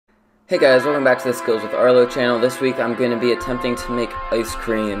Hey guys, welcome back to the Skills with Arlo channel. This week I'm going to be attempting to make ice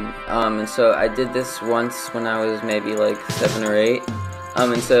cream. And so I did this once when I was maybe like 7 or 8.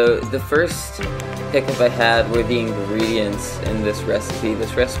 And so the first hiccup I had were the ingredients in this recipe.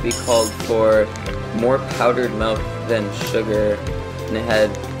 This recipe called for more powdered milk than sugar, and it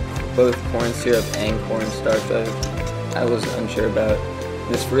had both corn syrup and cornstarch. I was unsure about.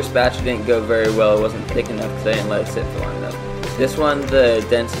 This first batch didn't go very well. It wasn't thick enough because I didn't let it sit for long enough. This one, the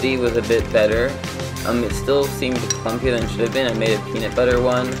density was a bit better. It still seemed clumpier than it should have been. I made a peanut butter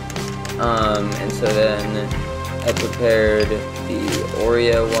one. And so then I prepared the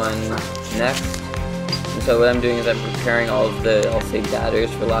Oreo one next. And so what I'm doing is I'm preparing all of the, I'll say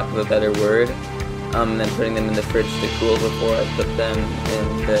batters for lack of a better word. And then putting them in the fridge to cool before I put them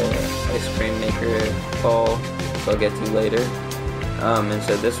in the ice cream maker bowl, which I'll get to later. And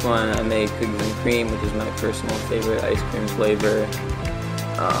so this one I made cookies and cream, which is my personal favorite ice cream flavor.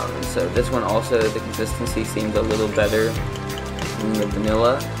 And so this one also, the consistency seems a little better than the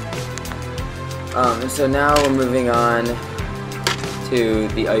vanilla. And so now we're moving on to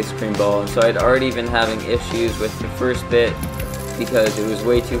the ice cream bowl. And so I'd already been having issues with the first bit because it was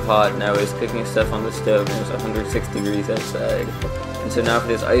way too hot and I was cooking stuff on the stove and it was 106 degrees outside. And so now for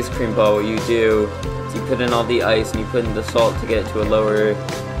this ice cream bowl, what you do is you put in all the ice and you put in the salt to get it to a lower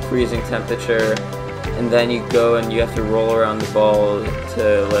freezing temperature, and then you go and you have to roll around the ball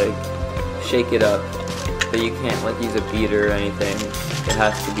to like shake it up, but you can't like use a beater or anything. It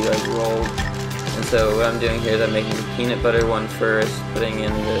has to be like rolled. And so what I'm doing here is I'm making the peanut butter one first, putting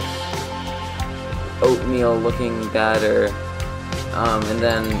in this oatmeal looking batter, and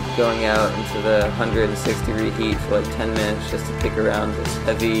then going out into the 106 degree heat for like 10 minutes just to pick around this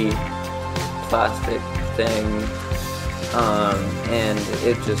heavy plastic thing, and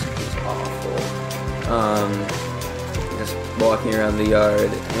it just was awful. Just walking around the yard,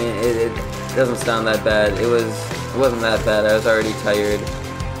 I mean, it doesn't sound that bad. It wasn't that bad. I was already tired.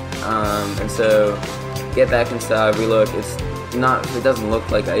 And so get back inside, we look, it doesn't look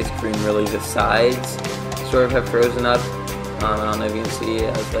like ice cream really. The sides sort of have frozen up. I don't know if you can see,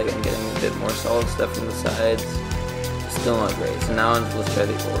 I was like, I'm getting a bit more solid stuff from the sides. Still not great. So now let's try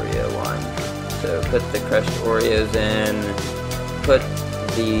the Oreo one. So put the crushed Oreos in, put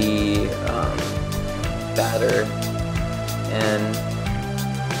the batter in,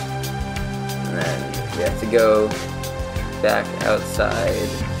 and then we have to go back outside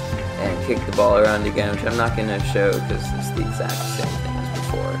and kick the ball around again, which I'm not going to show because it's the exact same thing as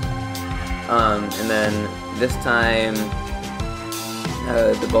before. And then this time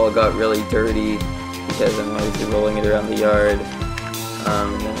the ball got really dirty because I'm obviously rolling it around the yard.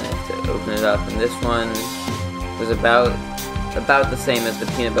 And then I have to open it up, and this one was about the same as the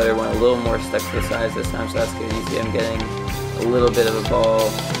peanut butter one, a little more stuck to the sides this time, so that's good. You see I'm getting a little bit of a ball.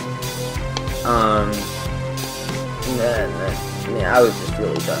 And then I was just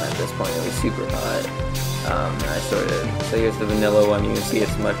really done at this point. It was super hot. And I so here's the vanilla one. You can see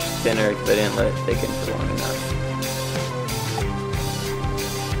it's much thinner because I didn't let it thicken for long enough.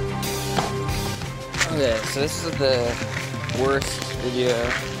 Okay, so this is the worst video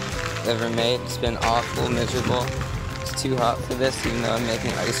I've ever made. It's been awful, miserable. It's too hot for this, even though I'm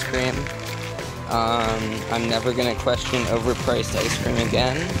making ice cream. I'm never gonna question overpriced ice cream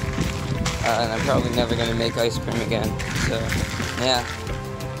again. And I'm probably never gonna make ice cream again. So, yeah.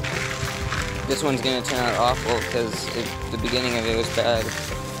 This one's gonna turn out awful because the beginning of it was bad.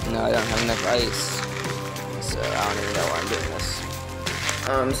 No, I don't have enough ice. So I don't even know why I'm doing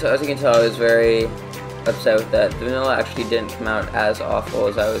this. So as you can tell, I was very upset with that. The vanilla actually didn't come out as awful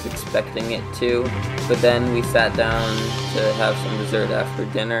as I was expecting it to, but then we sat down to have some dessert after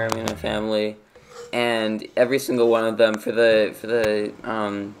dinner, me and my family, and every single one of them, for this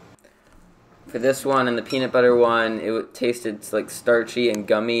one and the peanut butter one, it tasted like starchy and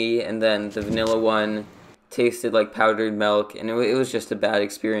gummy, and then the vanilla one tasted like powdered milk, and it was just a bad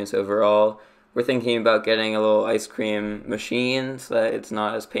experience overall. We're thinking about getting a little ice cream machine so that it's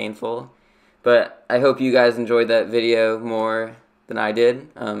not as painful. But I hope you guys enjoyed that video more than I did.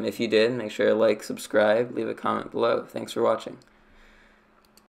 If you did, make sure to like, subscribe, leave a comment below. Thanks for watching.